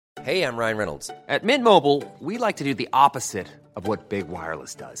Hey, I'm Ryan Reynolds. At Mint Mobile, we like to do the opposite of what Big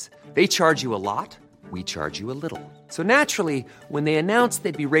Wireless does. They charge you a lot, we charge you a little. So naturally, when they announced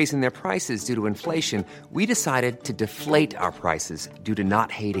they'd be raising their prices due to inflation, we decided to deflate our prices due to not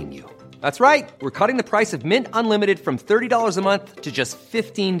hating you. That's right. We're cutting the price of Mint Unlimited from $30 a month to just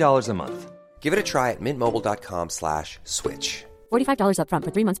 $15 a month. Give it a try at mintmobile.com/switch. $45 up front for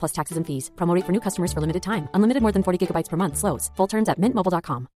 3 months plus taxes and fees. Promo rate for new customers for limited time. Unlimited more than 40 gigabytes per month. Slows full terms at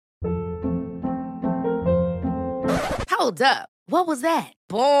mintmobile.com. Hold up. What was that?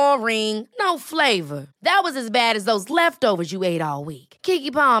 Boring. No flavor. That was as bad as those leftovers you ate all week.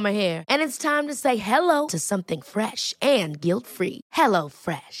 Keke Palmer here, and it's time to say hello to something fresh and guilt-free. Hello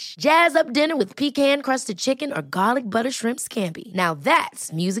Fresh. Jazz up dinner with pecan-crusted chicken or garlic butter shrimp scampi. Now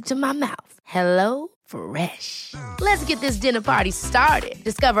that's music to my mouth. Hello Fresh. Let's get this dinner party started.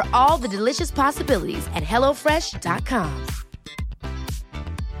 Discover all the delicious possibilities at hellofresh.com.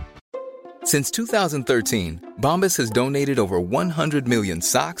 Since 2013, Bombas has donated over 100 million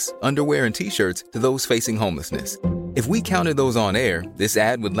socks, underwear, and T-shirts to those facing homelessness. If we counted those on air, this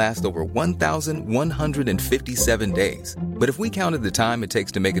ad would last over 1,157 days. But if we counted the time it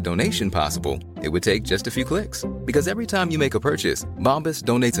takes to make a donation possible, it would take just a few clicks. Because every time you make a purchase, Bombas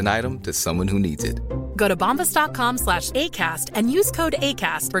donates an item to someone who needs it. Go to bombas.com/ACAST and use code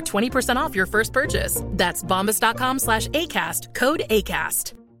ACAST for 20% off your first purchase. That's bombas.com/ACAST, code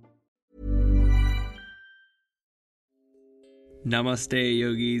ACAST. Namaste,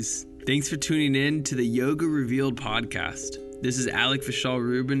 yogis. Thanks for tuning in to the Yoga Revealed podcast. This is Alec Vishal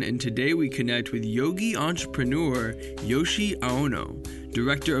Rubin, and today we connect with yogi entrepreneur Yoshi Aono,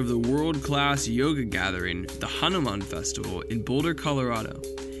 director of the world-class yoga gathering, the Hanuman Festival in Boulder, Colorado.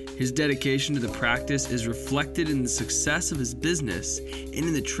 His dedication to the practice is reflected in the success of his business and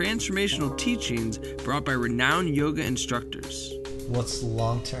in the transformational teachings brought by renowned yoga instructors. What's the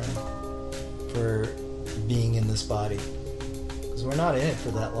long term for being in this body? Because we're not in it for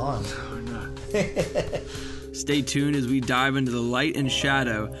that long. No, we're not. Stay tuned as we dive into the light and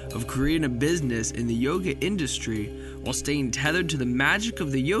shadow of creating a business in the yoga industry while staying tethered to the magic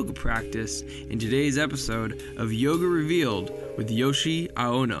of the yoga practice in today's episode of Yoga Revealed with Yoshi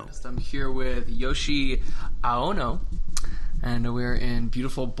Aono. I'm here with Yoshi Aono, and we're in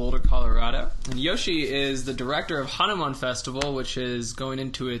beautiful Boulder, Colorado. And Yoshi is the director of Hanuman Festival, which is going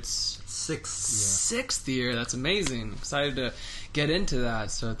into its sixth year. That's amazing. Excited to get into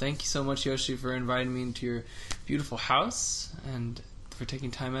that. So thank you so much, Yoshi, for inviting me into your beautiful house and for taking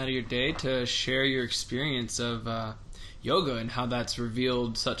time out of your day to share your experience of yoga and how that's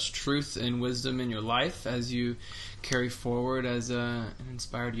revealed such truth and wisdom in your life as you carry forward as an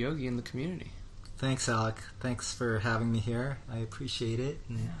inspired yogi in the community. Thanks, Alec. Thanks for having me here. I appreciate it.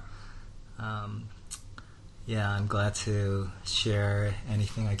 And, I'm glad to share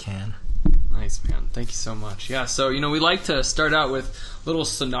anything I can. Nice, man. Thank you so much. Yeah, so, we like to start out with a little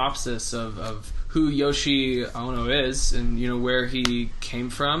synopsis of who Yoshi Aono is and, where he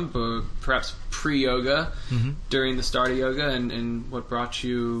came from, but perhaps pre-yoga, during the start of yoga, and what brought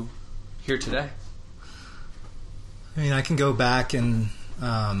you here today. I mean, I can go back and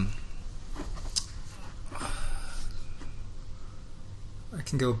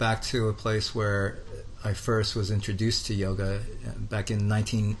to a place where I first was introduced to yoga. Back in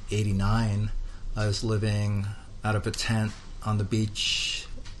 1989, I was living out of a tent on the beach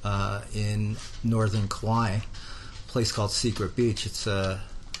in northern Kauai, a place called Secret Beach. It's a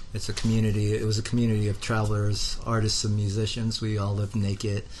community. It was a community of travelers, artists, and musicians. We all lived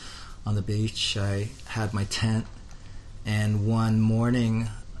naked on the beach. I had my tent, and one morning,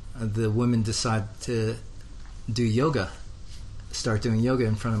 the women decided to start doing yoga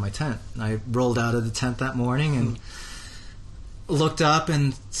in front of my tent. And I rolled out of the tent that morning and looked up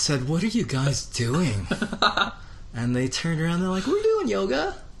and said, "What are you guys doing?" And they turned around and they're like, "We're doing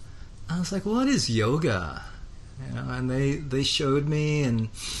yoga." I was like, "What is yoga?" And they showed me, and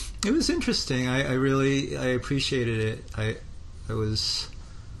it was interesting. I appreciated it. I was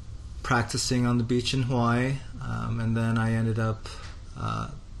practicing on the beach in Hawaii, and then I ended up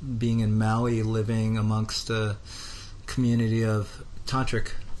being in Maui, living amongst a community of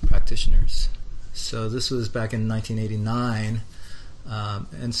tantric practitioners. So this was back in 1989,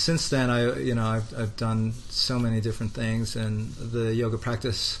 and since then I've done so many different things, and the yoga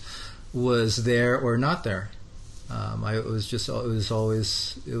practice was there or not there. It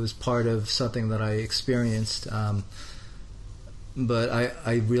was part of something that I experienced, but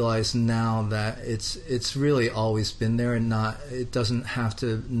I realize now that it's really always been there, and it doesn't have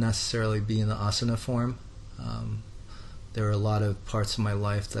to necessarily be in the asana form. There are a lot of parts of my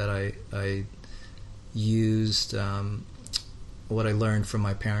life that I used what I learned from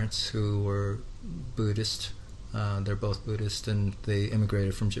my parents, who were Buddhist. They're both Buddhist, and they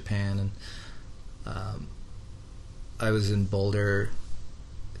immigrated from Japan. And I was in Boulder.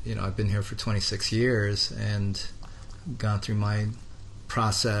 I've been here for 26 years and gone through my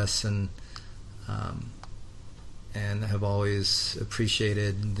process, and have always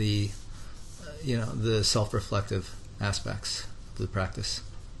appreciated the self-reflective aspects of the practice.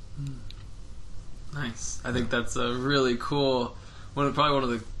 Nice. I think that's a really cool, probably one of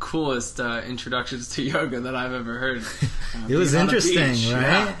the coolest introductions to yoga that I've ever heard. It was interesting, right?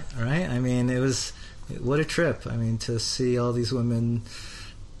 Yeah. Right? I mean, what a trip. I mean, to see all these women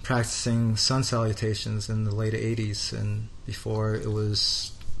practicing sun salutations in the late 80s, and before it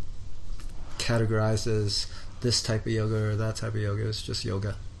was categorized as this type of yoga or that type of yoga. It was just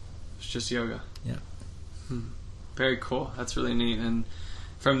yoga. It's just yoga. Yeah. Very cool. That's really neat. And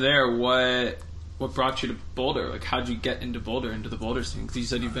from there, what brought you to Boulder? Like, how'd you get into Boulder, into the Boulder scene? Because you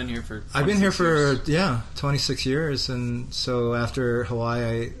said you've been here for 26 I've been here for, years. 26 years. And so after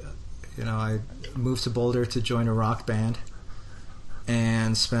Hawaii, I moved to Boulder to join a rock band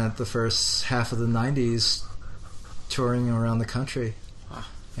and spent the first half of the 90s touring around the country. Wow.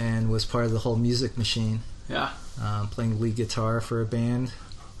 And was part of the whole music machine. Yeah. Playing lead guitar for a band.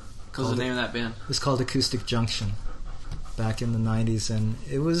 What was the name of that band? It was called Acoustic Junction back in the 90s, and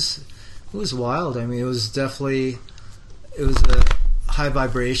it was wild. I mean, it was a high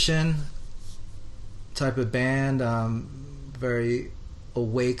vibration type of band, very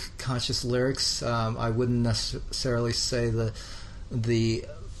awake, conscious lyrics. I wouldn't necessarily say the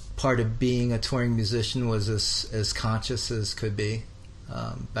part of being a touring musician was as conscious as could be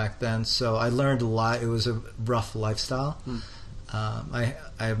back then. So I learned a lot. It was a rough lifestyle. I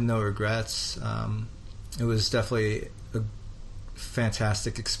have no regrets. It was definitely a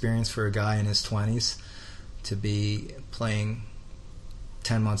fantastic experience for a guy in his 20s to be playing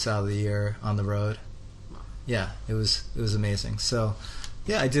 10 months out of the year on the road. Yeah, it was amazing. So,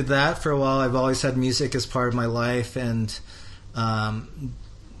 yeah, I did that for a while. I've always had music as part of my life, and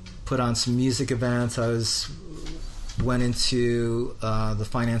put on some music events. Went into the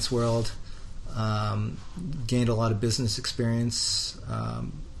finance world. Gained a lot of business experience.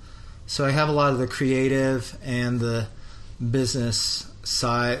 So I have a lot of the creative and the business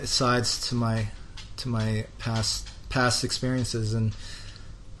sides to my past experiences, and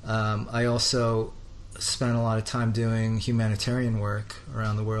I also spent a lot of time doing humanitarian work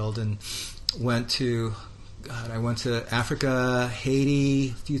around the world, and I went to Africa, Haiti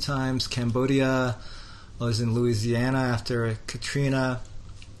a few times, Cambodia. I was in Louisiana after Katrina.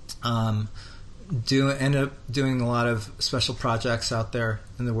 Ended up doing a lot of special projects out there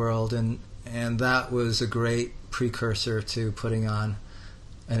in the world, and that was a great precursor to putting on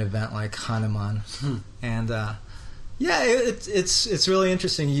an event like Hanuman. And it's really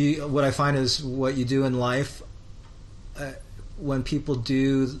interesting. What I find is what you do in life, when people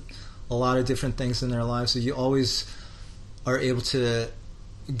do a lot of different things in their lives, so you always are able to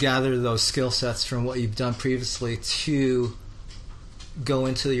gather those skill sets from what you've done previously to go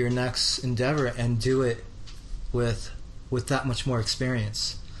into your next endeavor and do it with that much more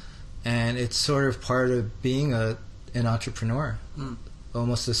experience. And it's sort of part of being an entrepreneur,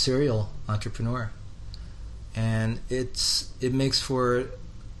 almost a serial entrepreneur. And it makes for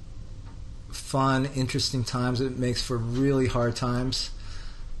fun, interesting times. It makes for really hard times.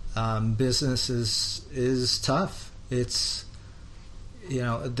 Business is tough. It's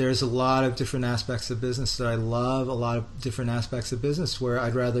there's a lot of different aspects of business that I love, a lot of different aspects of business where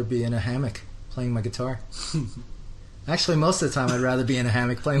I'd rather be in a hammock playing my guitar. Actually, most of the time I'd rather be in a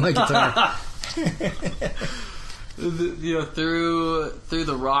hammock playing my guitar. Through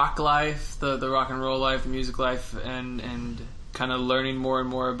the rock life, the rock and roll life, the music life, and kind of learning more and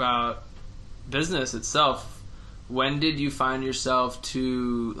more about business itself, when did you find yourself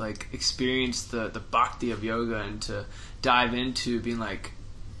to experience the bhakti of yoga and to dive into being like,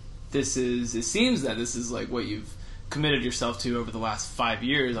 it seems that this is what you've committed yourself to over the last 5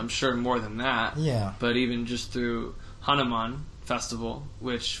 years, I'm sure more than that. Yeah. But even just through Hanuman Festival,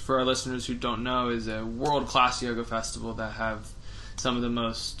 which for our listeners who don't know is a world-class yoga festival that have some of the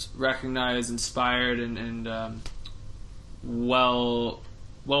most recognized, inspired, and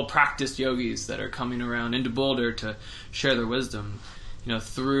well-practiced yogis that are coming around into Boulder to share their wisdom.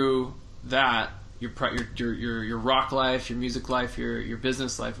 Through that, your rock life, your music life, your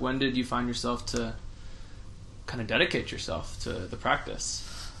business life, when did you find yourself to kind of dedicate yourself to the practice?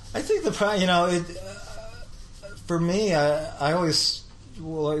 I think for me, I always,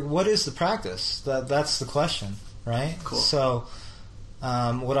 what is the practice? That's the question, right? Cool. So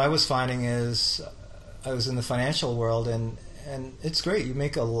what I was finding is I was in the financial world, and and it's great. You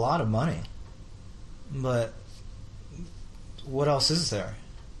make a lot of money, but what else is there?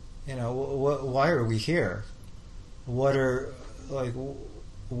 You know, why are we here? What are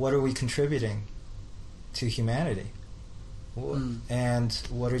we contributing to humanity? And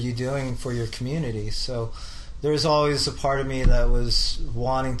what are you doing for your community? So there's always a part of me that was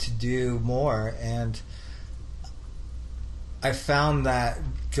wanting to do more, and I found that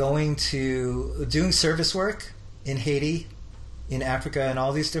doing service work in Haiti, in Africa, and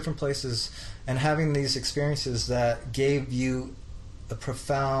all these different places, and having these experiences that gave you a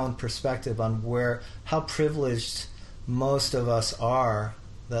profound perspective on how privileged most of us are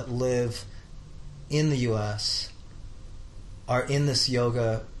that live in the U.S., are in this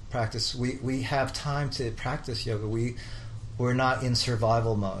yoga practice. We have time to practice yoga. We're not in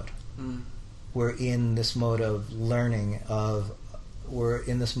survival mode. We're in this mode of learning, we're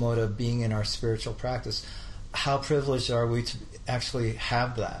in this mode of being in our spiritual practice. How privileged are we to actually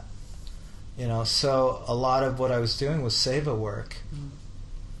have that? You know, so a lot of what I was doing was seva work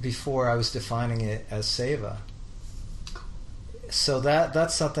before I was defining it as seva. So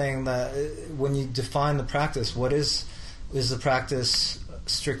that's something that when you define the practice, what is the practice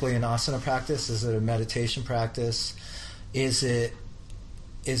strictly an asana practice? Is it a meditation practice? Is it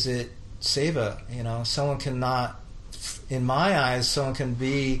seva? You know, someone cannot, in my eyes, someone can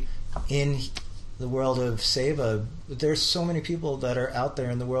be in the world of seva. There's so many people that are out there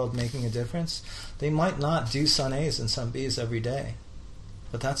in the world making a difference. They might not do sun A's and sun B's every day,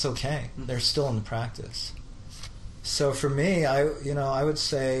 but that's okay. They're still in the practice. So for me, I would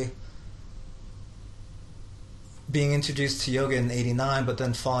say being introduced to yoga in '89, but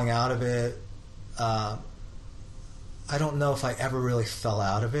then falling out of it, I don't know if I ever really fell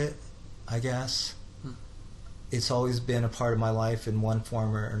out of it, I guess. It's always been a part of my life in one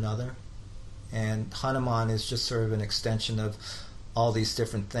form or another. And Hanuman is just sort of an extension of all these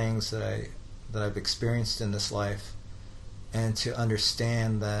different things that I've experienced in this life. And to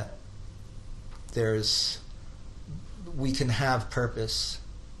understand that we can have purpose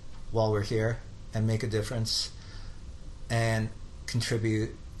while we're here and make a difference and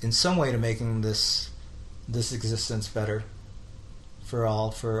contribute in some way to making this existence better for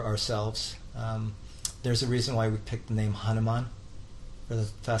ourselves. There's a reason why we picked the name Hanuman for the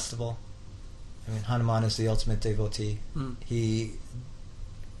festival. I mean, Hanuman is the ultimate devotee. He's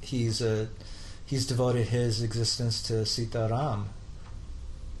devoted his existence to Sita Ram.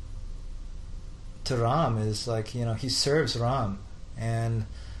 To Ram is like, you know, he serves Ram, and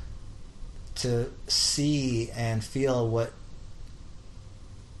to see and feel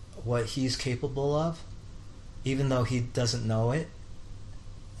what he's capable of, even though he doesn't know it.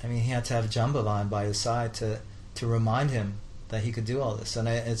 I mean, he had to have Jambavan by his side to remind him that he could do all this. And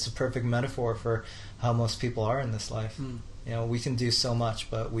it's a perfect metaphor for how most people are in this life. You know, we can do so much,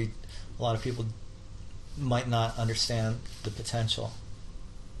 but a lot of people might not understand the potential.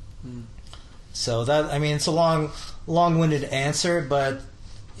 So that, I mean, it's a long-winded answer, but,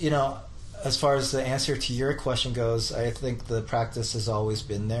 you know, as far as the answer to your question goes, I think the practice has always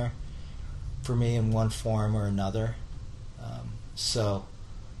been there for me in one form or another. So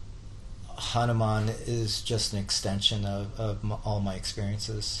Hanuman is just an extension of all my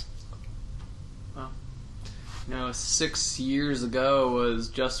experiences. Well, you know, 6 years ago was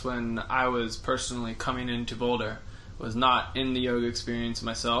just when I was personally coming into Boulder. Was not in the yoga experience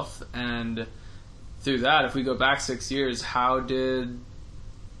myself, and through that, if we go back 6 years, how did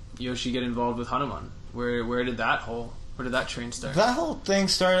Yoshi get involved with Hanuman? Where did that train start? That whole thing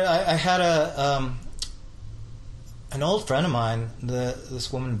started. I had an old friend of mine,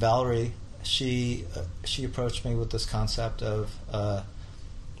 this woman Valerie. She approached me with this concept of a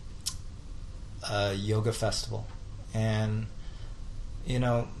yoga festival, and you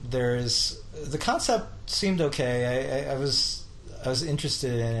know, the concept seemed okay. I was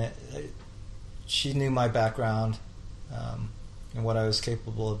interested in it. She knew my background and what I was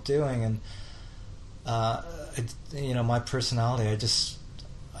capable of doing, and you know, my personality.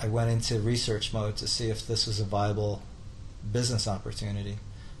 I went into research mode to see if this was a viable business opportunity,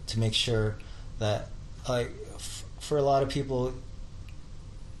 to make sure that, like, for a lot of people,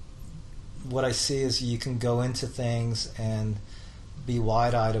 what I see is you can go into things and be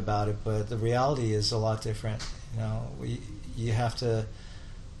wide-eyed about it, but the reality is a lot different. You know, you have to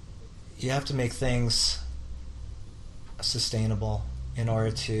make things sustainable in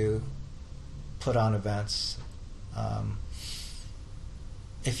order to put on events.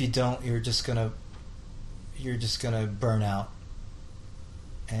 If you don't, you're just gonna burn out,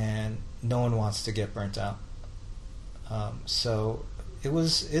 and no one wants to get burnt out. So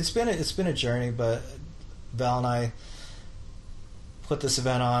it's been a journey, but Val and I put this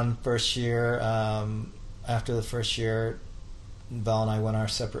event on first year. After the first year, Val and I went our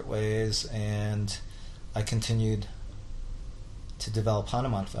separate ways, and I continued to develop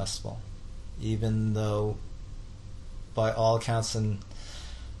Hanuman Festival, even though by all accounts and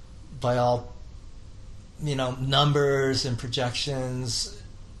by all numbers and projections,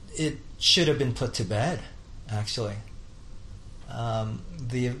 it should have been put to bed, actually.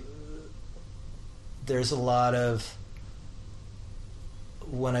 There's a lot of,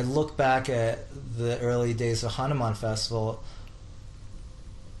 when I look back at the early days of Hanuman Festival,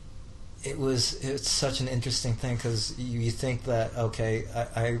 it's such an interesting thing, because you think that, okay,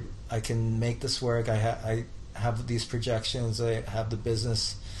 I can make this work, I have these projections, I have the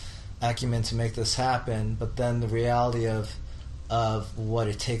business acumen to make this happen, but then the reality of what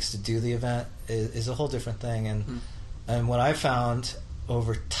it takes to do the event is a whole different thing. And what I found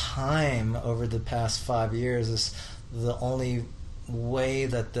over time, over the past 5 years, is the only way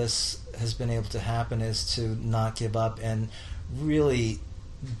that this has been able to happen is to not give up and really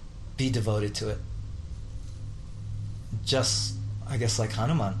be devoted to it. Just, I guess, like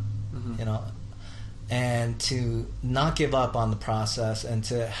Hanuman, and to not give up on the process, and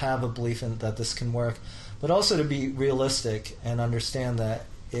to have a belief in that this can work, but also to be realistic and understand that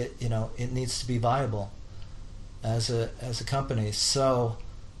it needs to be viable as a company. So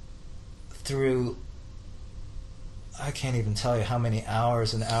through, I can't even tell you how many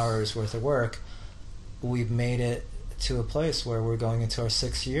hours and hours worth of work, we've made it to a place where we're going into our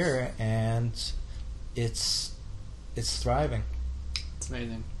 6th year, and it's thriving. It's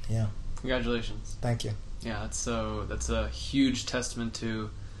amazing. Yeah. Congratulations. Thank you. Yeah, that's a huge testament to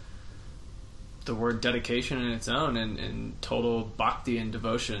the word dedication in its own, and total bhakti and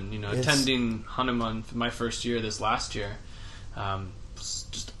devotion. Attending Hanuman for my first year this last year was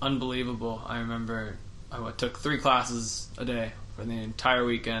just unbelievable. I remember I took 3 classes a day for the entire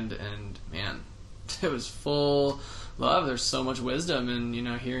weekend, and man, it was full love. There's so much wisdom, and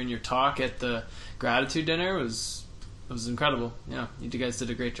hearing your talk at the gratitude dinner was incredible. Yeah, you guys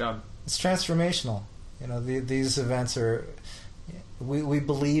did a great job. It's transformational. These events are. We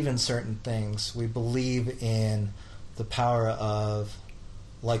believe in certain things. We believe in the power of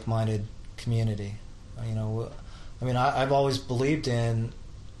like-minded community. I've always believed in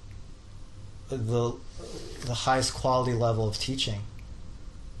the highest quality level of teaching,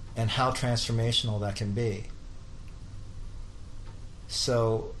 and how transformational that can be.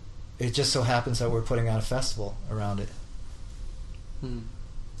 So it just so happens that we're putting on a festival around it.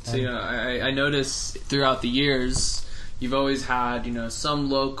 So I notice throughout the years you've always had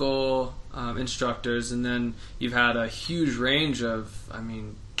some local instructors, and then you've had a huge range of,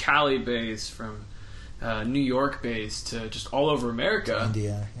 Cali-based, from New York-based to just all over America,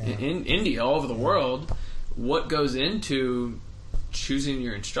 India, in India, all over the world. What goes into choosing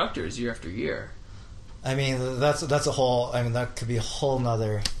your instructors year after year? That's a whole. That could be a whole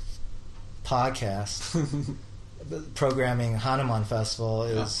nother podcast. Programming Hanuman Festival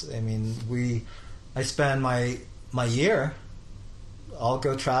is. Yeah. I spend my year. I'll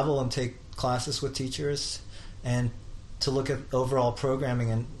go travel and take classes with teachers, and to look at overall programming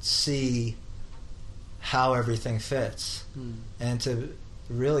and see how everything fits, and to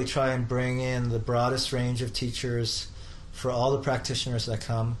really try and bring in the broadest range of teachers for all the practitioners that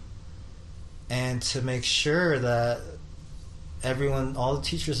come, and to make sure that all the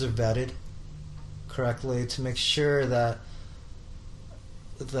teachers are vetted correctly, to make sure that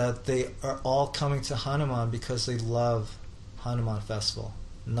they are all coming to Hanuman because they love Hanuman Festival,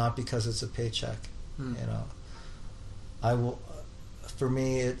 not because it's a paycheck. For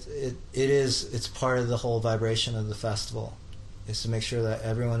me, it's part of the whole vibration of the festival, is to make sure that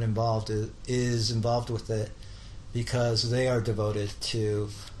everyone involved is involved with it, because they are devoted to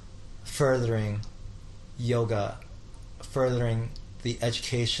furthering yoga, furthering the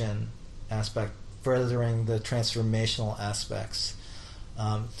education aspect, furthering the transformational aspects,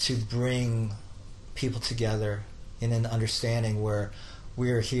 to bring people together in an understanding where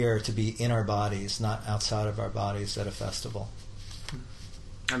we're here to be in our bodies, not outside of our bodies at a festival.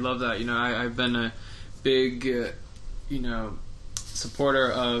 I love that. I've been a big,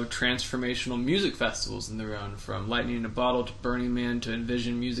 supporter of transformational music festivals in their own, from Lightning in a Bottle to Burning Man to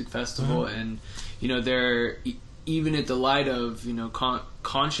Envision Music Festival, and they're even at the light of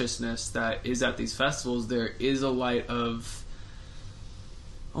consciousness that is at these festivals, there is a light of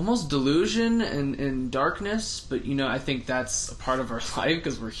almost delusion and darkness, but I think that's a part of our life,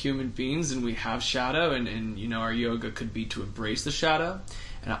 because we're human beings and we have shadow, and our yoga could be to embrace the shadow.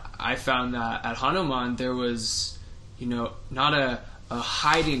 And I found that at Hanuman there was not a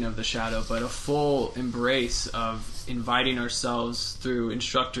hiding of the shadow, but a full embrace of inviting ourselves through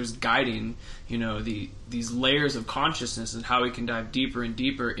instructors guiding, these layers of consciousness and how we can dive deeper and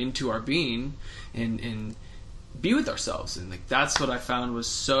deeper into our being and be with ourselves. And like that's what I found was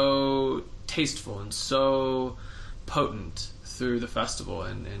so tasteful and so potent through the festival.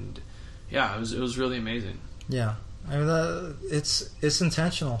 And yeah, it was really amazing. Yeah. I mean, it's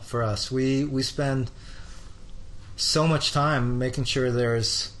intentional for us. We spend so much time making sure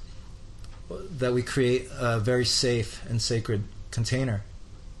that we create a very safe and sacred container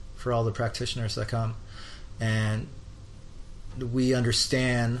for all the practitioners that come, and we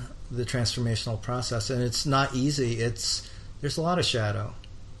understand the transformational process. And it's not easy. There's a lot of shadow.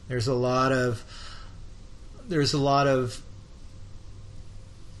 There's a lot of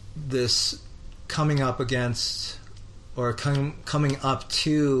this coming up against or coming up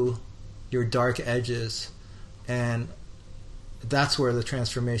to your dark edges, and that's where the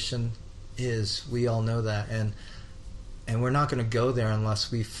transformation is. We all know that, and we're not going to go there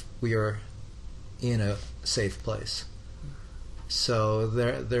unless we are in a safe place. So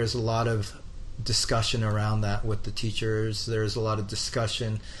there's a lot of discussion around that with the teachers. There's a lot of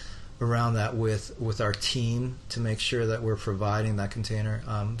discussion around that with our team to make sure that we're providing that container.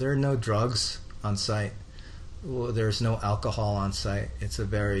 There are no drugs on site. There's no alcohol on site. It's a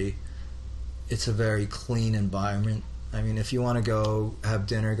very clean environment. I mean, if you want to go have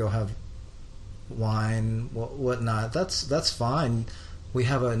dinner, go have wine, whatnot, that's fine. We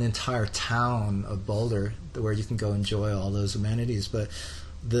have an entire town of Boulder where you can go enjoy all those amenities, but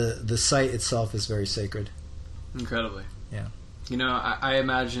the site itself is very sacred. Incredibly. Yeah. I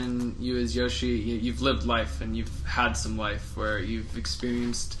imagine you as Yoshi, you've lived life and you've had some life where you've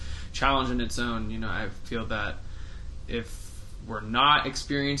experienced challenge in its own. I feel that if we're not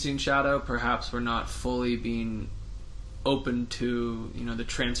experiencing shadow, perhaps we're not fully being open to, the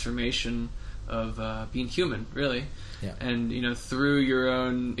transformation of being human, really. Yeah. And, through your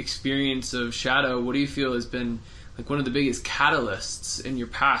own experience of shadow, what do you feel has been like one of the biggest catalysts in your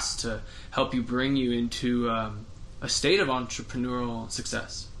past to help you bring you into a state of entrepreneurial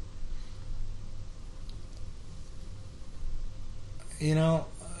success? I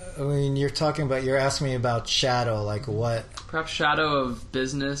mean, you're asking me about shadow, like what? Perhaps shadow of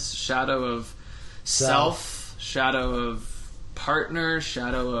business, shadow of self, shadow of partner,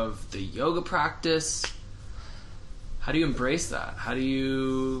 shadow of the yoga practice. How do you embrace that? How do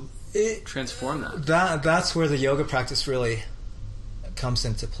you transform that? That's where the yoga practice really comes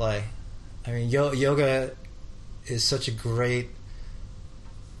into play. I mean, yoga is such a great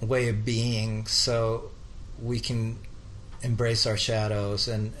way of being, so we can embrace our shadows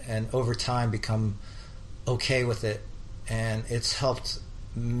and over time become okay with it. And it's helped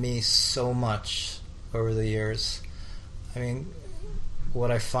me so much over the years. I mean,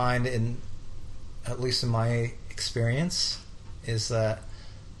 what I find at least in my experience, is that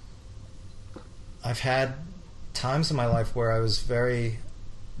I've had times in my life where I was very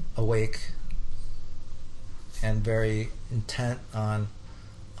awake and very intent on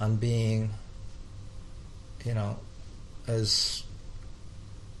being, as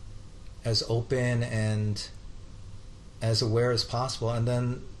open and as aware as possible. And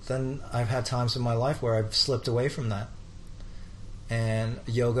then I've had times in my life where I've slipped away from that. And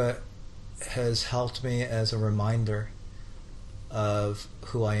yoga has helped me as a reminder of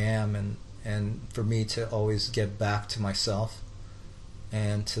who I am, and for me to always get back to myself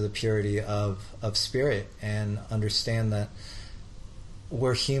and to the purity of spirit, and understand that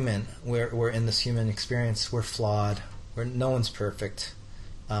we're human. We're in this human experience. We're flawed. No one's perfect.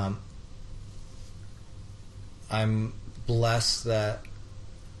 I'm blessed that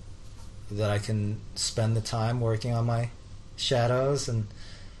I can spend the time working on my shadows, and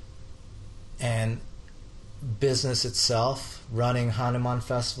business itself, running Hanuman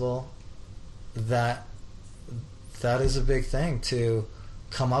Festival, that is a big thing, to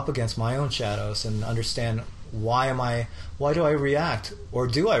come up against my own shadows and understand why do I react, or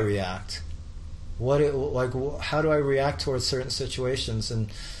do I react? How do I react towards certain situations,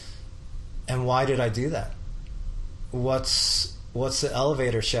 and why did I do that? What's the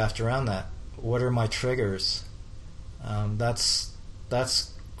elevator shaft around that? What are my triggers? That's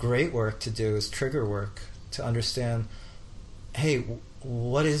great work to do, is trigger work, to understand, hey,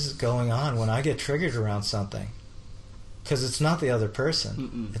 what is going on when I get triggered around something? Because it's not the other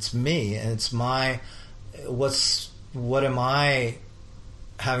person. Mm-mm. It's me, and it's what am I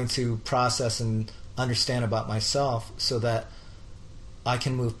having to process and understand about myself so that I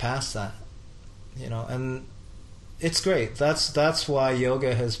can move past that, and it's great. That's why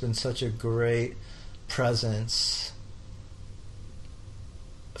yoga has been such a great presence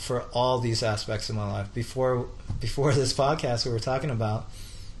for all these aspects of my life. Before this podcast we were talking about,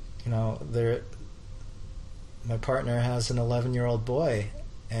 you know, my partner has an 11-year-old boy,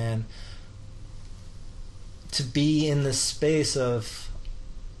 and to be in this space of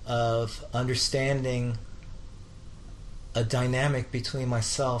understanding a dynamic between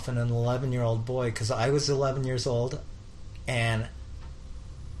myself and an 11-year-old boy, because I was 11 years old and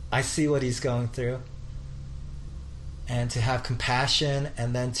I see what he's going through, and to have compassion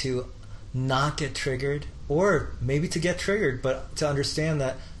and then to not get triggered, or maybe to get triggered, but to understand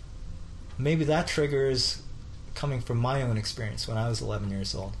that maybe that trigger is coming from my own experience when I was 11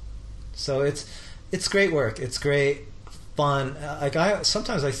 years old. So it's great work. It's great fun. Like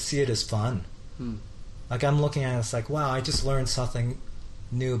sometimes I see it as fun. Like I'm looking at it, it's like, wow, I just learned something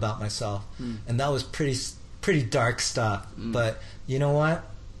new about myself, and that was pretty dark stuff. But you know what?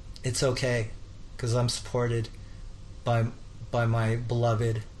 It's okay, because I'm supported by my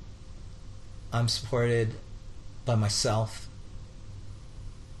beloved. I'm supported by myself,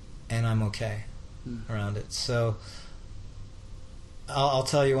 and I'm okay around it. So I'll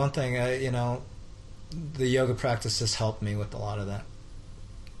tell you one thing. You know, the yoga practice has helped me with a lot of that.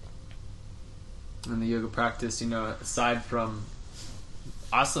 And the yoga practice, you know, aside from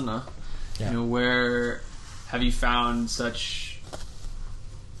asana, Yeah. you know, where have you found such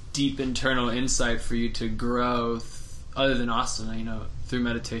deep internal insight for you to grow other than asana, you know, through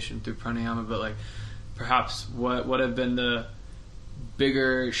meditation, through pranayama, but like perhaps what have been the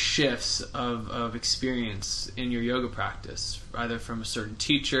bigger shifts of experience in your yoga practice, either from a certain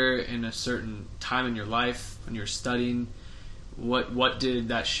teacher in a certain time in your life when you're studying? What did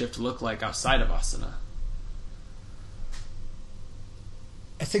that shift look like outside of asana?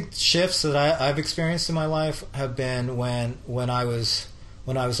 I think shifts that I've experienced in my life have been when I was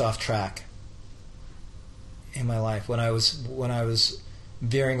off track in my life, when I was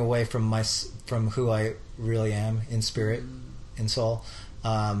veering away from who I really am in spirit, in soul,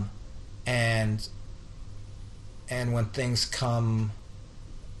 and when things come,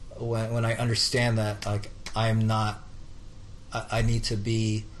 when I understand that, like, I'm not, I need to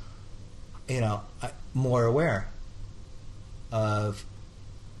be, you know, more aware of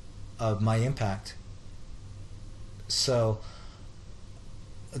my impact. So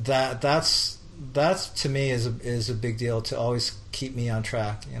that's to me is a big deal, to always keep me on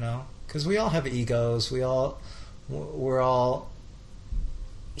track, you know, because we all have egos. We're all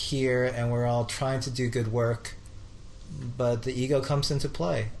here and we're all trying to do good work, but the ego comes into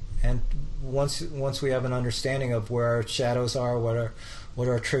play. And once we have an understanding of where our shadows are, what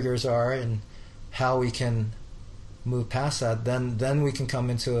our triggers are, and how we can move past that, then we can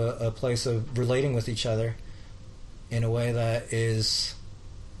come into a place of relating with each other in a way that is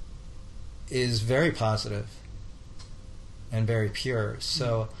very positive and very pure.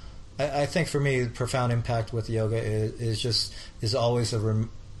 So I think for me, profound impact with yoga is always a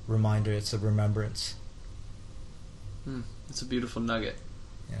reminder. It's a remembrance. It's a beautiful nugget.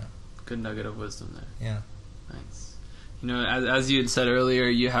 Yeah. Good nugget of wisdom there. Yeah. Nice. You know, as you had said earlier,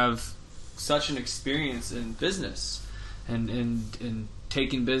 you have such an experience in business and in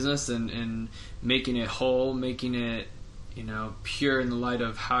taking business and making it whole, making it, you know, pure in the light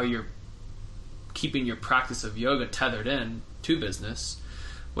of how you're keeping your practice of yoga tethered in to business.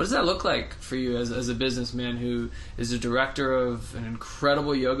 What does that look like for you as a businessman who is a director of an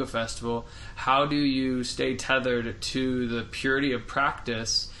incredible yoga festival? How do you stay tethered to the purity of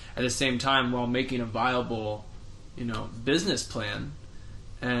practice at the same time while making a viable, you know, business plan,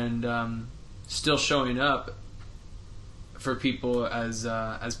 and still showing up for people as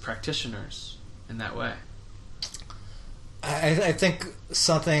practitioners in that way? I think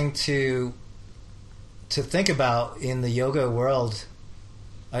something to think about in the yoga world,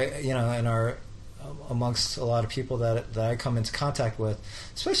 amongst a lot of people that I come into contact with,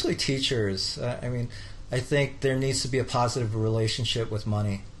 especially teachers. I think there needs to be a positive relationship with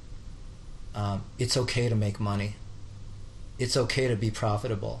money. It's okay to make money. It's okay to be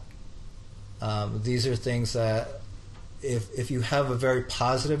profitable. These are things that, if you have a very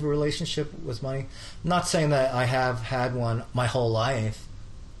positive relationship with money, I'm not saying that I have had one my whole life,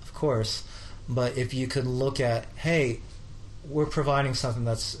 of course, but if you could look at, hey, we're providing something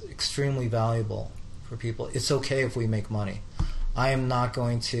that's extremely valuable for people. It's okay if we make money. I am not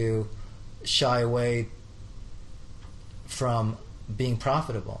going to shy away from being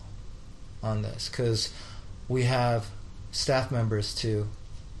profitable on this, because we have staff members too.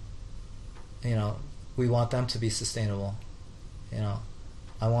 You know, we want them to be sustainable. You know,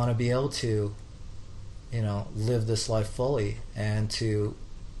 I want to be able to, you know, live this life fully and to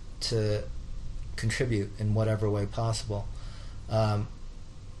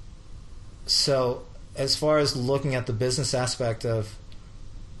So as far as looking at the business aspect of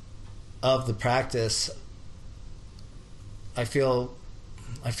the practice, I feel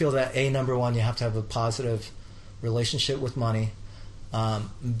that number one, you have to have a positive relationship with money.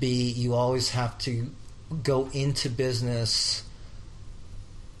 B, you always have to go into business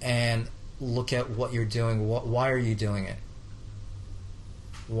and look at what you're doing. Why are you doing it?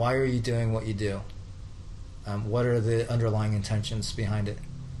 Why are you doing what you do? What are the underlying intentions behind it?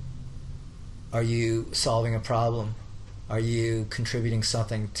 Are you solving a problem? Are you contributing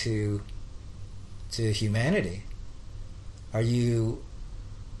something to humanity? Are you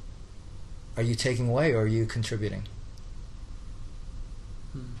taking away, or are you contributing?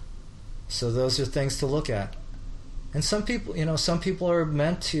 So those are things to look at. And some people are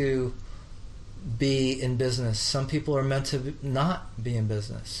meant to be in business. Some people are meant to not be in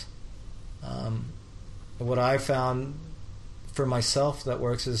business. What I found for myself that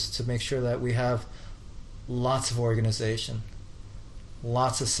works is to make sure that we have lots of organization,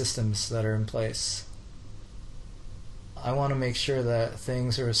 lots of systems that are in place. I want to make sure that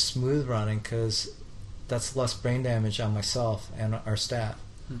things are smooth running, because that's less brain damage on myself and our staff.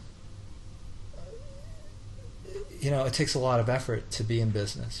 It takes a lot of effort to be in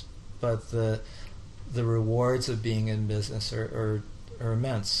business, but the rewards of being in business are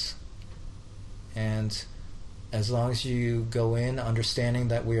immense. And as long as you go in understanding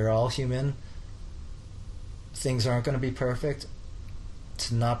that we are all human, things aren't going to be perfect,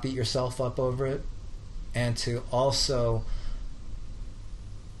 to not beat yourself up over it, and to also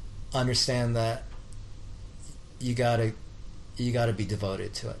understand that you gotta be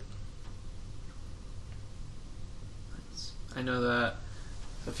devoted to it. I know that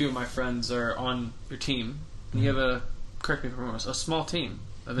a few of my friends are on your team. You have a small team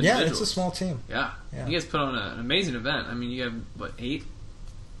of individuals. Yeah, it's a small team. Yeah. You guys put on an amazing event. I mean, you have, 8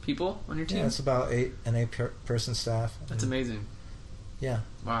 people on your team? Yeah, it's about 8 person staff. That's amazing. Yeah.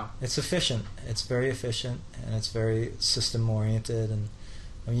 Wow. It's efficient. It's very efficient, and it's very system oriented. And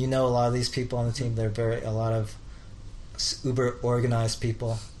I mean, a lot of these people on the team, they're a lot of uber organized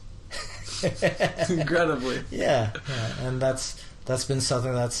people. Incredibly. Yeah, and that's been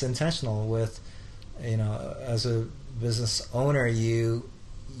something that's intentional with, as a business owner, you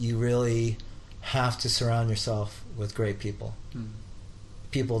really have to surround yourself with great people,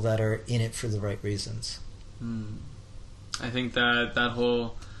 people that are in it for the right reasons. I think that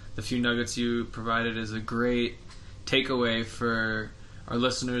the few nuggets you provided is a great takeaway for our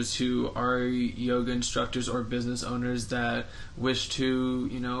listeners who are yoga instructors or business owners that wish to,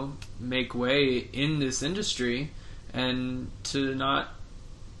 make way in this industry, and to not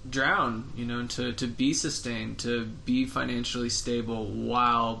drown, to be sustained, to be financially stable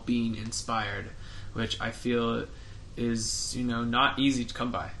while being inspired, which I feel is, not easy to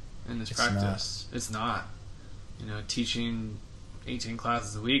come by in this practice. It's not. Teaching 18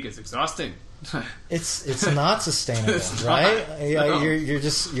 classes a week is exhausting. It's not sustainable, it's right? Not. No.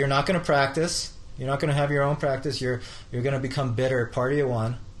 You're not going to practice. You're not going to have your own practice. You're going to become bitter. Party of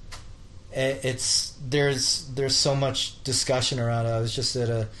one. There's so much discussion around it. I was just at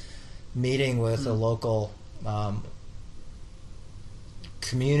a meeting with a local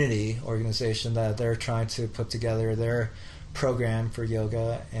community organization that they're trying to put together their program for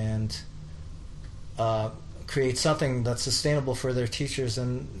yoga and create something that's sustainable for their teachers.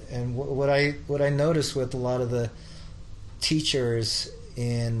 And what I noticed with a lot of the teachers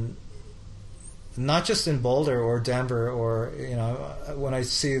in, not just in Boulder or Denver or when I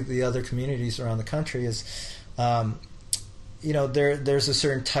see the other communities around the country, is there's a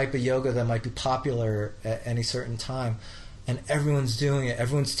certain type of yoga that might be popular at any certain time, and everyone's doing it,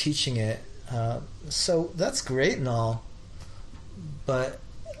 everyone's teaching it, so that's great and all, but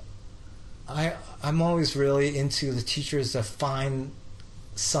I'm always really into the teachers that find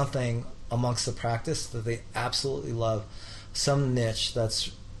something amongst the practice that they absolutely love, some niche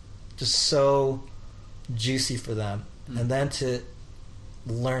that's just so juicy for them, and then to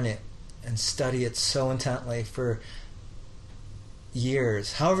learn it and study it so intently for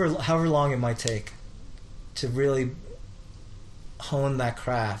years, however long it might take, to really hone that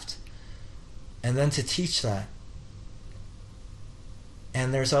craft, and then to teach that.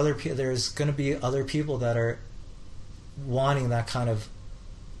 And there's going to be other people that are wanting that kind of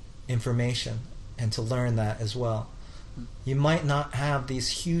information and to learn that as well. You might not have these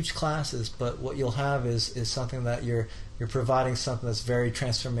huge classes, but what you'll have is something that you're providing, something that's very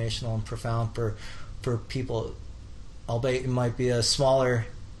transformational and profound for people. Albeit it might be a smaller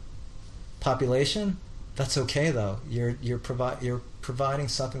population, that's okay though. You're providing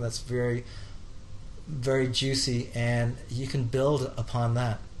something that's very, very juicy, and you can build upon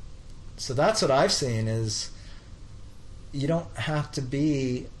that. so that's what I've seen is you don't have to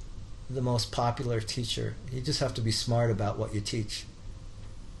be the most popular teacher. You just have to be smart about what you teach.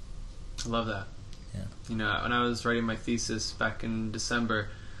 I love that. Yeah. You know, when I was writing my thesis back in December,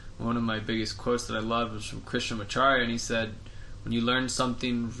 one of my biggest quotes that I loved was from Krishnamacharya, and he said, when you learn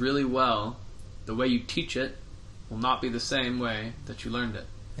something really well, the way you teach it will not be the same way that you learned it.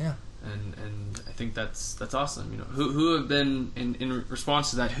 Yeah. And I think that's awesome. You know, who have been in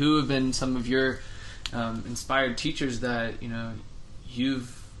response to that? Who have been some of your inspired teachers that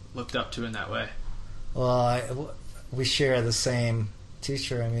you've looked up to in that way? Well, we share the same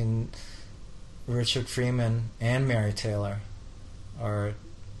teacher. I mean, Richard Freeman and Mary Taylor are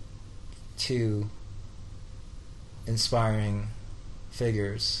two inspiring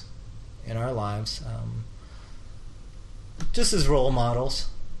figures in our lives, just as role models.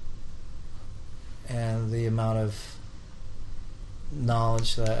 And the amount of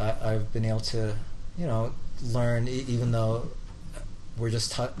knowledge that I've been able to, learn, even though we're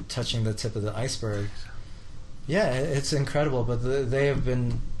just touching the tip of the iceberg. Yeah, it's incredible. But they have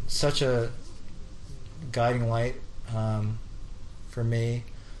been such a guiding light for me.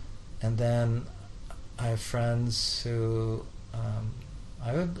 And then I have friends who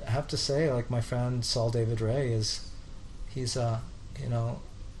I would have to say, like my friend Saul David Ray he's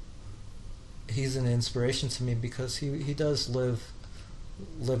an inspiration to me because he does live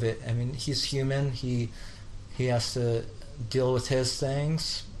it. I mean, he's human. He has to deal with his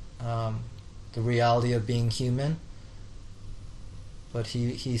things, the reality of being human. But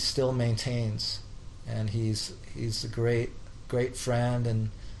he still maintains, and he's a great friend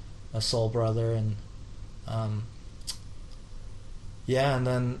and a soul brother, and and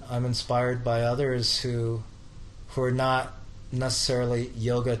then I'm inspired by others who are not necessarily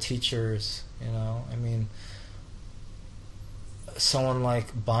yoga teachers. I mean, someone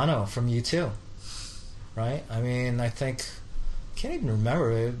like Bono from U2, right? I mean, I can't even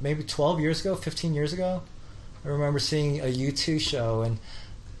remember, maybe 12 years ago, 15 years ago, I remember seeing a U2 show and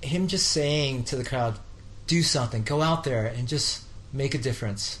him just saying to the crowd, do something, go out there and just make a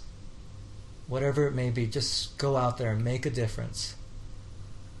difference. Whatever it may be, just go out there and make a difference.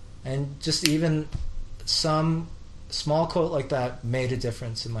 And just even some small quote like that made a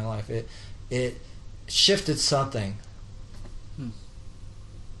difference in my life. It shifted something.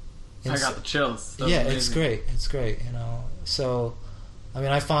 I got the chills. Yeah, it's great. It's great, So, I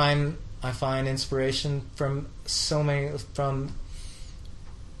mean, I find inspiration from so many,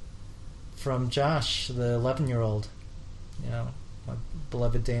 from Josh, the 11-year-old. My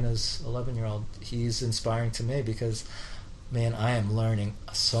beloved Dana's 11-year-old. He's inspiring to me because, man, I am learning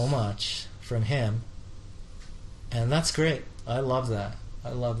so much from him. And that's great. I love that.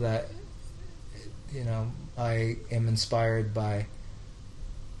 I am inspired by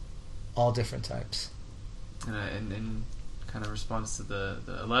all different types. And in kind of response to the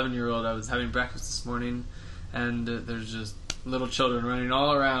 11-year-old, I was having breakfast this morning, and there's just little children running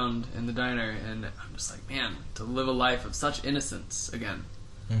all around in the diner, and I'm just like, man, to live a life of such innocence again.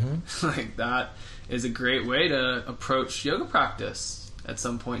 Mm-hmm. Like, that is a great way to approach yoga practice at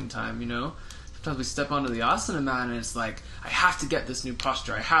some point in time, Sometimes we step onto the asana mat and it's like, I have to get this new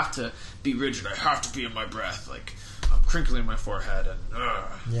posture. I have to be rigid. I have to be in my breath. Like, I'm crinkling my forehead and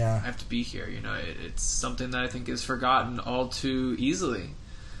I have to be here. It's something that I think is forgotten all too easily,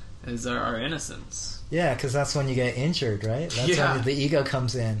 is our innocence. Yeah, because that's when you get injured, right? That's when the ego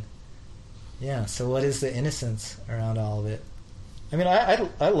comes in. Yeah, so what is the innocence around all of it? I mean,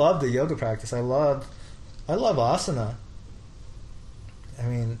 I love the yoga practice. I love asana. I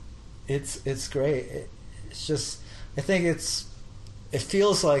mean, it's great. It's just, I think it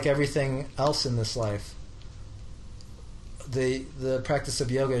feels like everything else in this life. The practice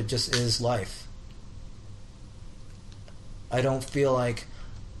of yoga just is life. I don't feel like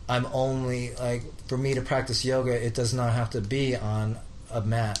I'm only, like, for me to practice yoga, it does not have to be on a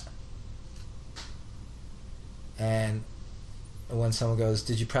mat. And when someone goes,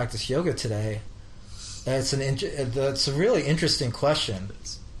 did you practice yoga today? It's a really interesting question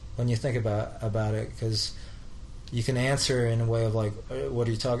when you think about it, because you can answer in a way of like, what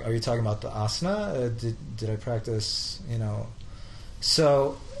are you talking? Are you talking about the asana? Did I practice?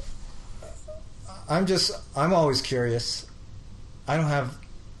 So I'm always curious. I don't have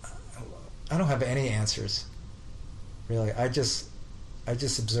any answers, really. I just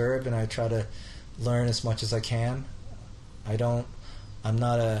observe and I try to learn as much as I can. I'm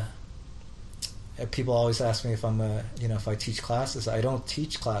not a. People always ask me if if I teach classes. I don't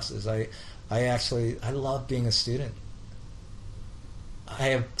teach classes. I love being a student. I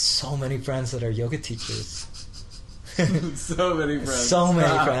have so many friends that are yoga teachers. So many friends. So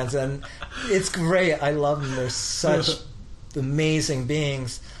many friends, and it's great. I love them. They're such amazing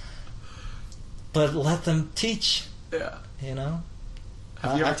beings. But let them teach. Yeah. You know?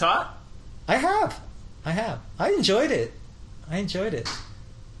 Have you ever taught? I have. I enjoyed it.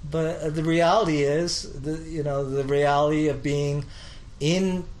 But the reality is, the reality of being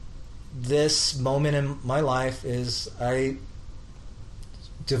in this moment in my life is I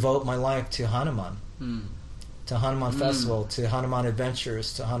devote my life to Hanuman. To Hanuman Festival, to Hanuman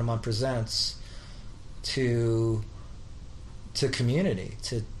Adventures, to Hanuman Presents, to community,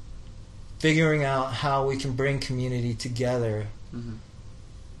 to figuring out how we can bring community together.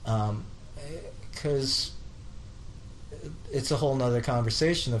 Because it's a whole nother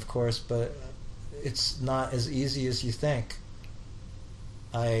conversation, of course, but it's not as easy as you think.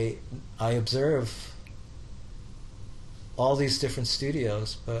 I observe all these different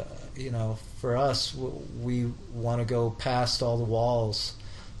studios, but for us, we want to go past all the walls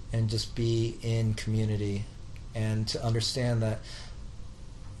and just be in community, and to understand that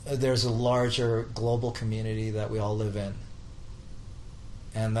there's a larger global community that we all live in,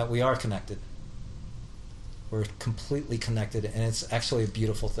 and that we are connected. We're completely connected, and it's actually a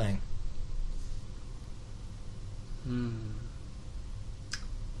beautiful thing.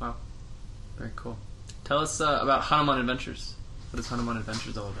 Wow. Very cool. Tell us about Hanuman Adventures. What is Hanuman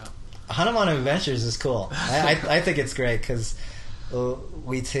Adventures all about? Hanuman Adventures is cool. I think it's great because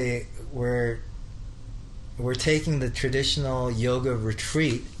we're taking the traditional yoga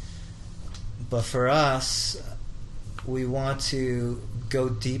retreat, but for us, we want to go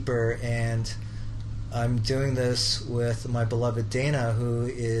deeper, and I'm doing this with my beloved Dana,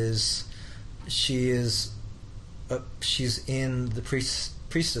 she's in the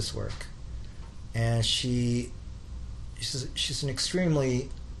priestess work, and she's an extremely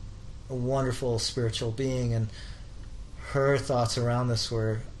wonderful spiritual being, and her thoughts around this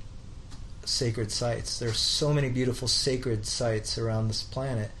were sacred sites. There's so many beautiful sacred sites around this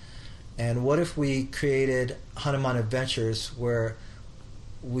planet, and what if we created Hanuman Adventures where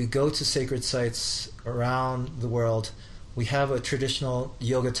we go to sacred sites around the world. We have a traditional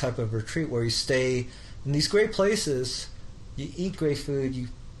yoga type of retreat where you stay in these great places, you eat great food, you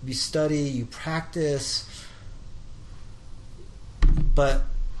study, you practice, but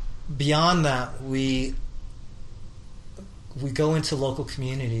beyond that, we go into local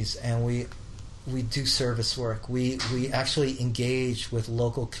communities and we do service work. We actually engage with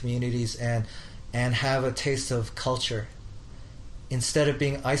local communities and have a taste of culture, instead of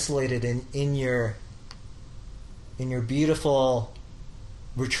being isolated in your beautiful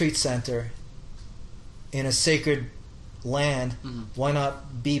retreat center in a sacred land. Why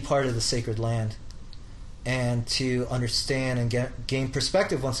not be part of the sacred land, and to understand and gain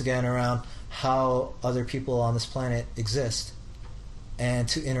perspective once again around how other people on this planet exist, and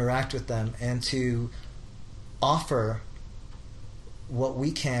to interact with them, and to offer what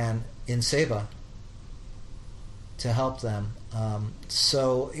we can in seva to help them.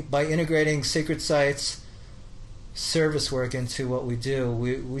 So by integrating sacred sites, service work into what we do,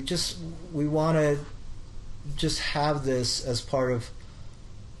 we want to just have this as part of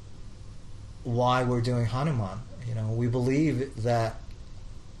why we're doing Hanuman. We believe that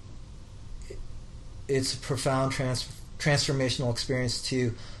it's a profound transformational experience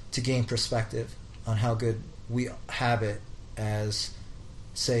to gain perspective on how good we have it as,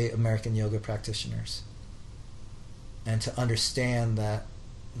 say, American yoga practitioners, and to understand that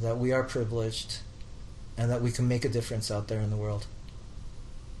we are privileged and that we can make a difference out there in the world.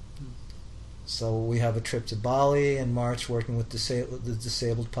 So we have a trip to Bali in March working with the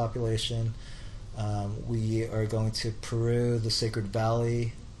disabled population. We are going to Peru, the Sacred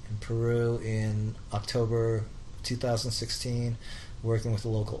Valley in Peru in October 2016, working with a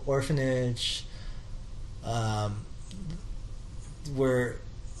local orphanage. The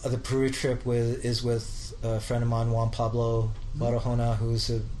Peru trip is with a friend of mine, Juan Pablo Barahona, who's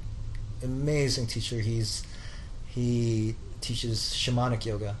an amazing teacher. He teaches shamanic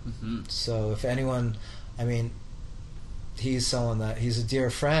yoga. So if anyone, he's someone that, he's a dear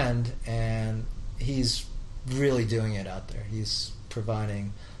friend, and he's really doing it out there. He's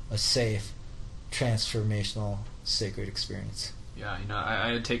providing a safe, transformational, sacred experience. Yeah,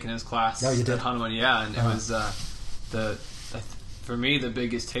 I had taken his class at Hanuman, and it was for me, the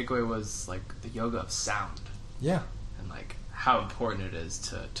biggest takeaway was like the yoga of sound. Yeah. And like how important it is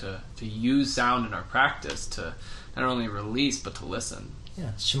to use sound in our practice to not only release but to listen.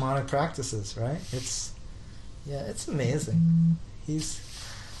 Yeah, shamanic practices, right? It's amazing.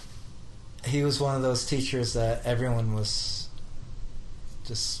 He was one of those teachers that everyone was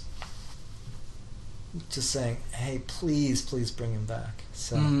just just saying, hey, please bring him back.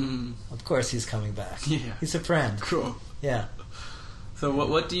 So, of course he's coming back. Yeah. He's a friend. Cool. Yeah. So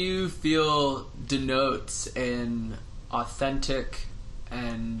what do you feel denotes an authentic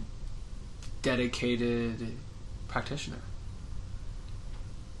and dedicated practitioner?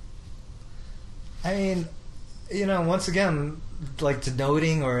 I mean, once again, like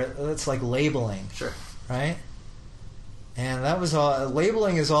denoting, or it's like labeling. Sure. Right? And that was all.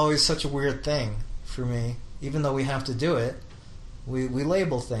 Labeling is always such a weird thing for me. Even though we have to do it, we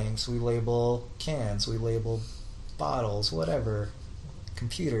label things. We label cans. We label bottles, whatever,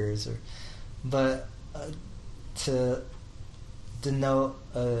 computers, but to denote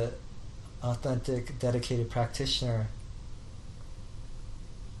a authentic, dedicated practitioner,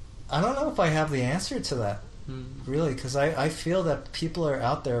 I don't know if I have the answer to that, really, because I feel that people are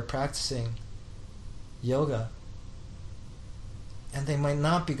out there practicing yoga, and they might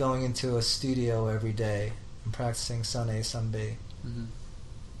not be going into a studio every day and practicing Sane Sanbei.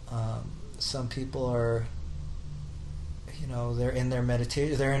 Some people are, they're in their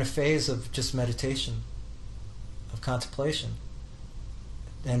meditation. They're in a phase of just meditation, of contemplation,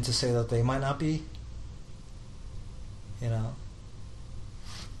 and to say that they might not be,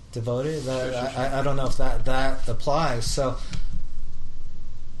 devoted. I don't know if that applies. So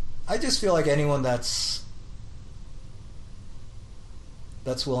I just feel like anyone that's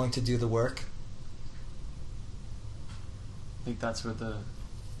willing to do the work. I think that's where the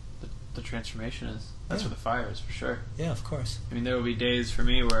transformation is. That's where the fire is, for sure. Yeah, of course. I mean, there will be days for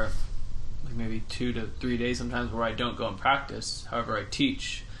me where, like maybe 2 to 3 days sometimes, where I don't go and practice. However, I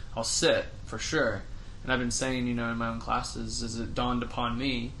teach. I'll sit, for sure. And I've been saying, in my own classes, as it dawned upon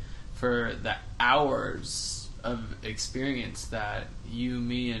me, for the hours of experience that you,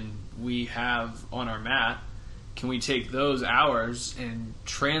 me, and we have on our mat, can we take those hours and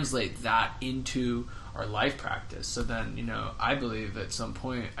translate that into our life practice? So then, I believe at some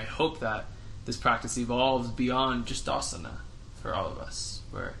point, I hope that this practice evolves beyond just asana for all of us.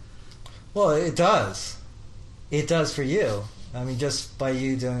 Well, it does. It does for you. I mean, just by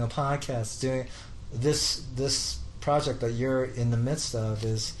you doing a podcast, doing this project that you're in the midst of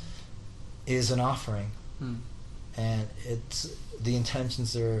is an offering, and it's the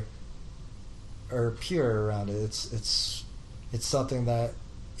intentions are pure around it. It's something that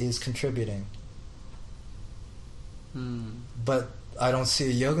is contributing. But I don't see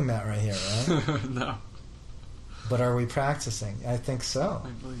a yoga mat right here, right? No. But are we practicing? I think so. I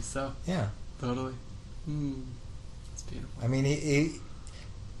believe so. Yeah. Totally. That's beautiful. I mean,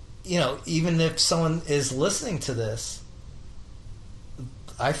 even if someone is listening to this,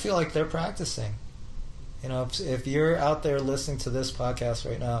 I feel like they're practicing. If you're out there listening to this podcast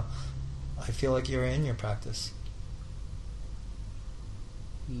right now, I feel like you're in your practice.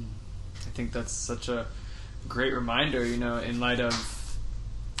 I think that's such a great reminder, in light of,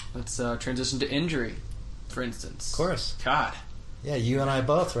 let's transition to injury, for instance. Of course. God. Yeah, you and I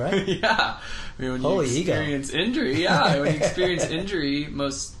both, right? Yeah. I mean, when Holy you experience ego. injury, when you experience injury,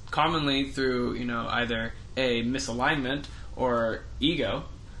 most commonly through, either a misalignment or ego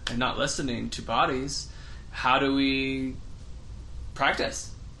and not listening to bodies, how do we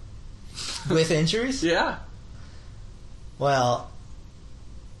practice? With injuries? Yeah. Well,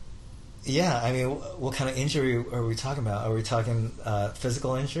 yeah, I mean, what kind of injury are we talking about? Are we talking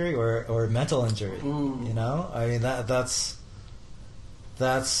physical injury or mental injury? Ooh. I mean, that's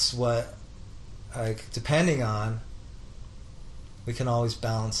what, like, depending on, we can always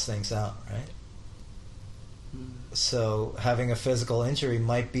balance things out, right? So having a physical injury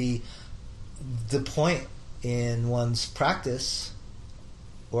might be the point in one's practice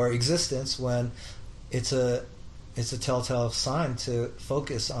or existence when it's a telltale sign to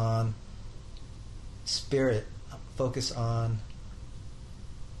focus on spirit, focus on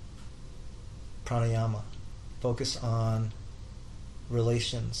pranayama, focus on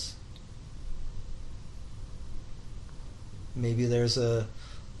relations. Maybe there's a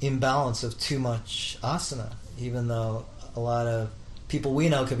imbalance of too much asana, even though a lot of people we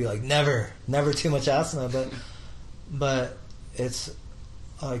know could be like, never too much asana, but it's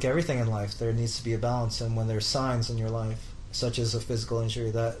like everything in life, there needs to be a balance, and when there's signs in your life, such as a physical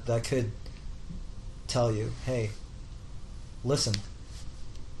injury, that could tell you, hey, listen.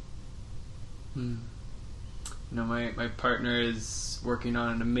 My partner is working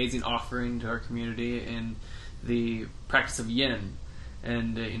on an amazing offering to our community in the practice of yin.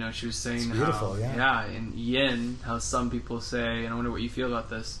 And, she was saying it's beautiful, how, in yin, how some people say, and I wonder what you feel about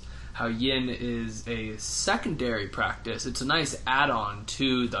this, how yin is a secondary practice. It's a nice add-on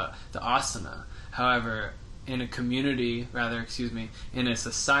to the asana. However, in a community, in a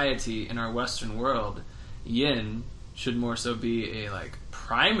society in our Western world, yin should more so be a like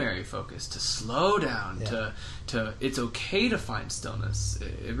primary focus, to slow down, to it's okay to find stillness.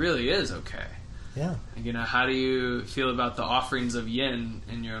 It really is okay. Yeah. You know, how do you feel about the offerings of yin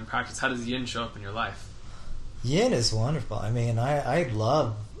in your own practice? How does yin show up in your life? Yin is wonderful. I mean, I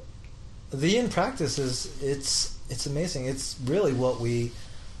love the yin practice. It's amazing. It's really what we,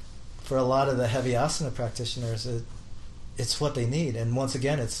 for a lot of the heavy asana practitioners, it's what they need. And once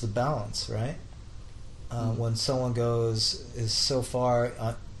again, it's the balance, right? When someone is so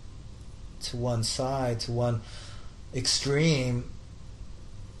far to one side, to one extreme,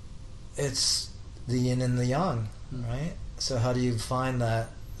 it's the yin and the yang, right? So how do you find that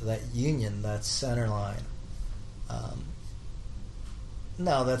union, that center line?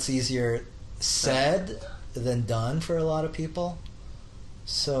 Now that's easier said than done for a lot of people.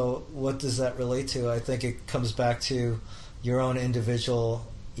 So what does that relate to? I think it comes back to your own individual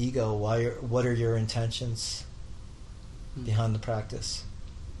ego. What are your intentions behind the practice?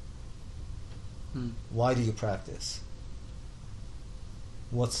 Why do you practice?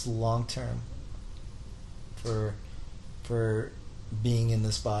 What's the long term for being in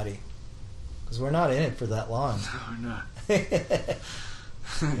this body? Because we're not in it for that long. No, we're not.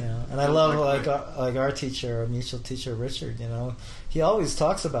 And I love like our teacher, our mutual teacher Richard. You know, he always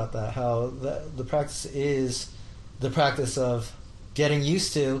talks about that, how the practice is the practice of getting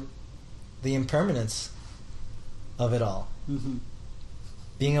used to the impermanence of it all,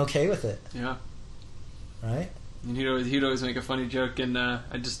 being okay with it. Yeah. Right. And he'd always make a funny joke, and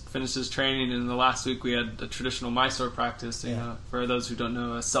I just finished his training, and in the last week we had a traditional Mysore practice, you know, for those who don't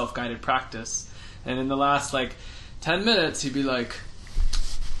know, a self-guided practice. And in the last, 10 minutes, he'd be like,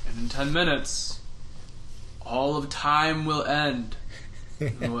 and in 10 minutes, all of time will end,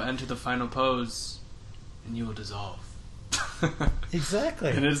 and we'll enter the final pose, and you will dissolve.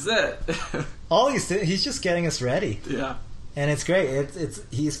 Exactly. And it's it. All he's just getting us ready. Yeah. And it's great.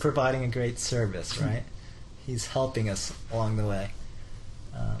 He's providing a great service, right? He's helping us along the way.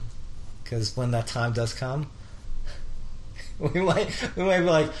 Because when that time does come, we might be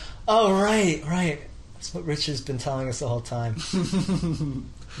like, oh, right. That's what Richard's been telling us the whole time.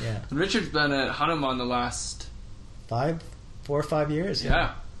 Yeah. And Richard's been at Hanuman the last 4 or 5 years.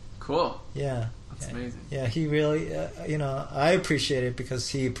 Yeah. Cool. Yeah. That's amazing. Yeah, he really, I appreciate it because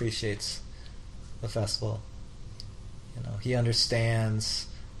he appreciates the festival. You know, he understands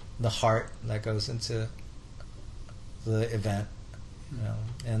the heart that goes into the event, you know,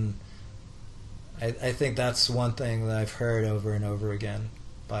 and I think that's one thing that I've heard over and over again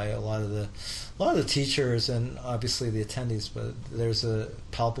by a lot of the teachers and obviously the attendees. But there's a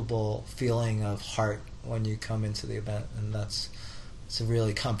palpable feeling of heart when you come into the event, and it's a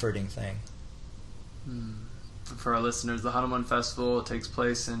really comforting thing. For our listeners, the Hanuman Festival takes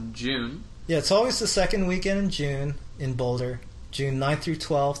place in June. Yeah, it's always the second weekend in June in Boulder. June 9th through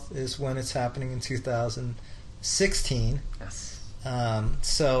 12th is when it's happening in 2016. Yes.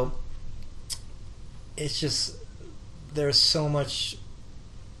 So it's just, there's so much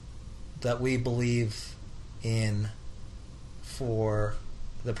that we believe in for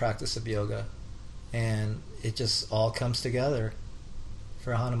the practice of yoga, and it just all comes together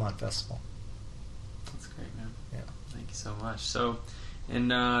for a Hanuman Festival. That's great, man. Yeah. Thank you so much. So, in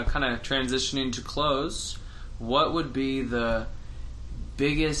kind of transitioning to close, what would be the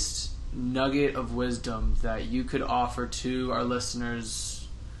biggest nugget of wisdom that you could offer to our listeners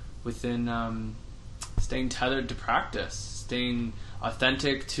within staying tethered to practice, staying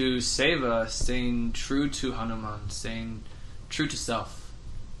authentic to seva, staying true to Hanuman, staying true to self?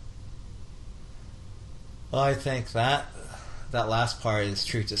 Well, I think that last part is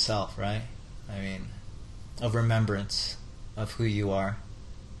true to self, right? I mean, of remembrance of who you are.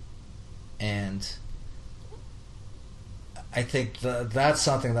 And I think that's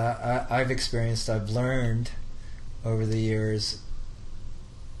something that I've experienced, I've learned over the years,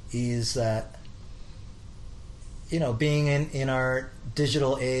 is that, being in our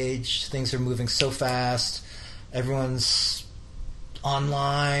digital age, things are moving so fast, everyone's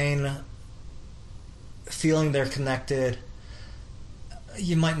online, feeling they're connected.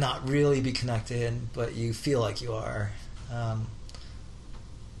 You might not really be connected, but you feel like you are.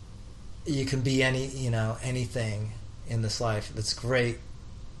 You can be anything in this life. That's great.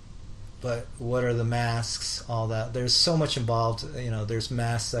 But what are the masks? All that. There's so much involved. There's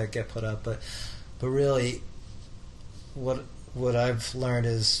masks that get put up, but really, what I've learned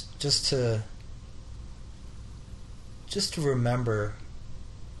is just to remember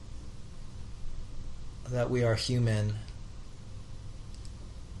that we are human,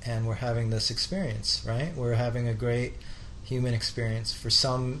 and we're having this experience, right? We're having a great human experience. For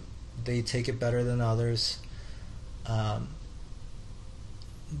some, they take it better than others.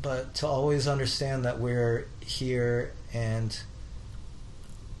 But to always understand that we're here and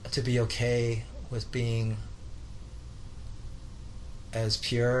to be okay with being as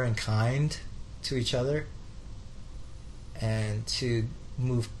pure and kind to each other, and to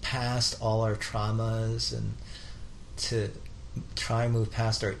move past all our traumas, and to try and move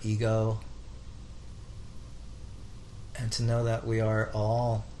past our ego, and to know that we are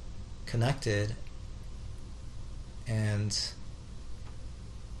all connected, and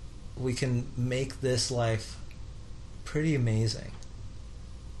we can make this life pretty amazing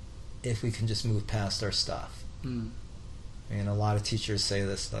if we can just move past our stuff. I mean, a lot of teachers say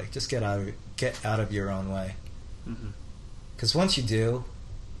this, like, just get out of your own way. Because once you do,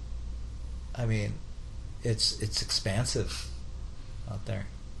 I mean, it's expansive out there.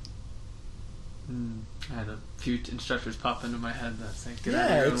 I had a few instructors pop into my head that say, get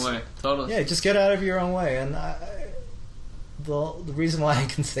out of your own way. Totally. Yeah, just get out of your own way. And the reason why I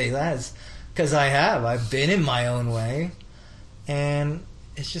can say that is because I've been in my own way, and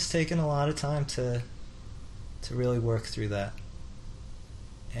it's just taken a lot of time to really work through that.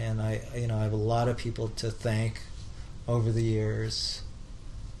 And I have a lot of people to thank over the years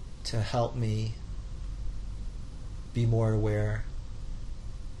to help me be more aware.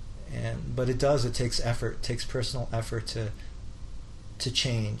 But it takes effort. It takes personal effort to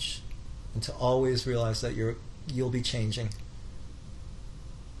change, and to always realize that you'll be changing.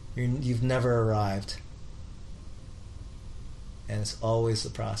 You've never arrived, and it's always the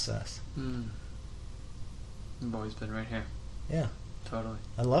process. You've always been right here. Yeah, totally.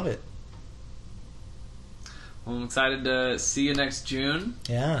 I love it. Well, I'm excited to see you next June.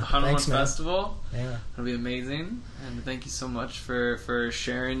 Yeah, Hanuman thanks, man. Festival. Yeah, it'll be amazing. And thank you so much for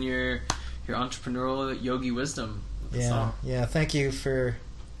sharing your entrepreneurial yogi wisdom with us all. Yeah. Thank you for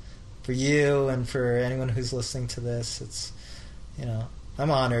you and for anyone who's listening to this. It's, I'm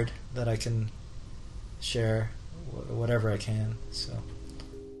honored that I can share whatever I can. So.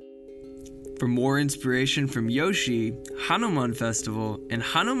 For more inspiration from Yoshi, Hanuman Festival, and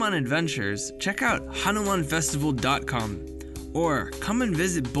Hanuman Adventures, check out HanumanFestival.com. Or come and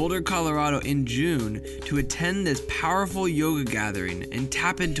visit Boulder, Colorado in June to attend this powerful yoga gathering and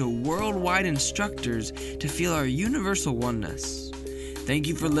tap into worldwide instructors to feel our universal oneness. Thank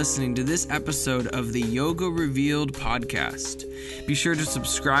you for listening to this episode of the Yoga Revealed podcast. Be sure to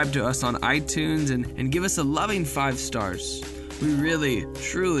subscribe to us on iTunes and give us a loving 5 stars. We really,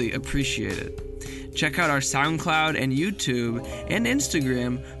 truly appreciate it. Check out our SoundCloud and YouTube and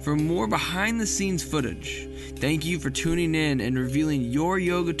Instagram for more behind-the-scenes footage. Thank you for tuning in and revealing your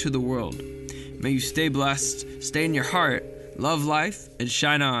yoga to the world. May you stay blessed, stay in your heart, love life, and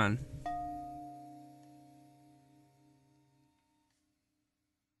shine on.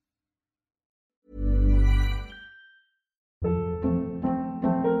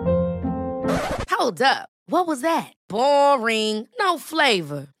 Hold up. What was that? Boring. No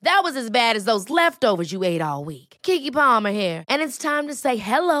flavor. That was as bad as those leftovers you ate all week. Keke Palmer here, and it's time to say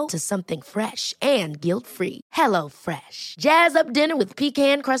hello to something fresh and guilt-free. Hello Fresh. Jazz up dinner with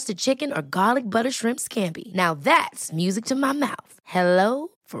pecan-crusted chicken or garlic butter shrimp scampi. Now that's music to my mouth. Hello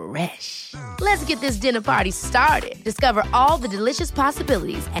Fresh. Let's get this dinner party started. Discover all the delicious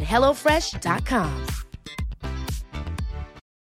possibilities at HelloFresh.com.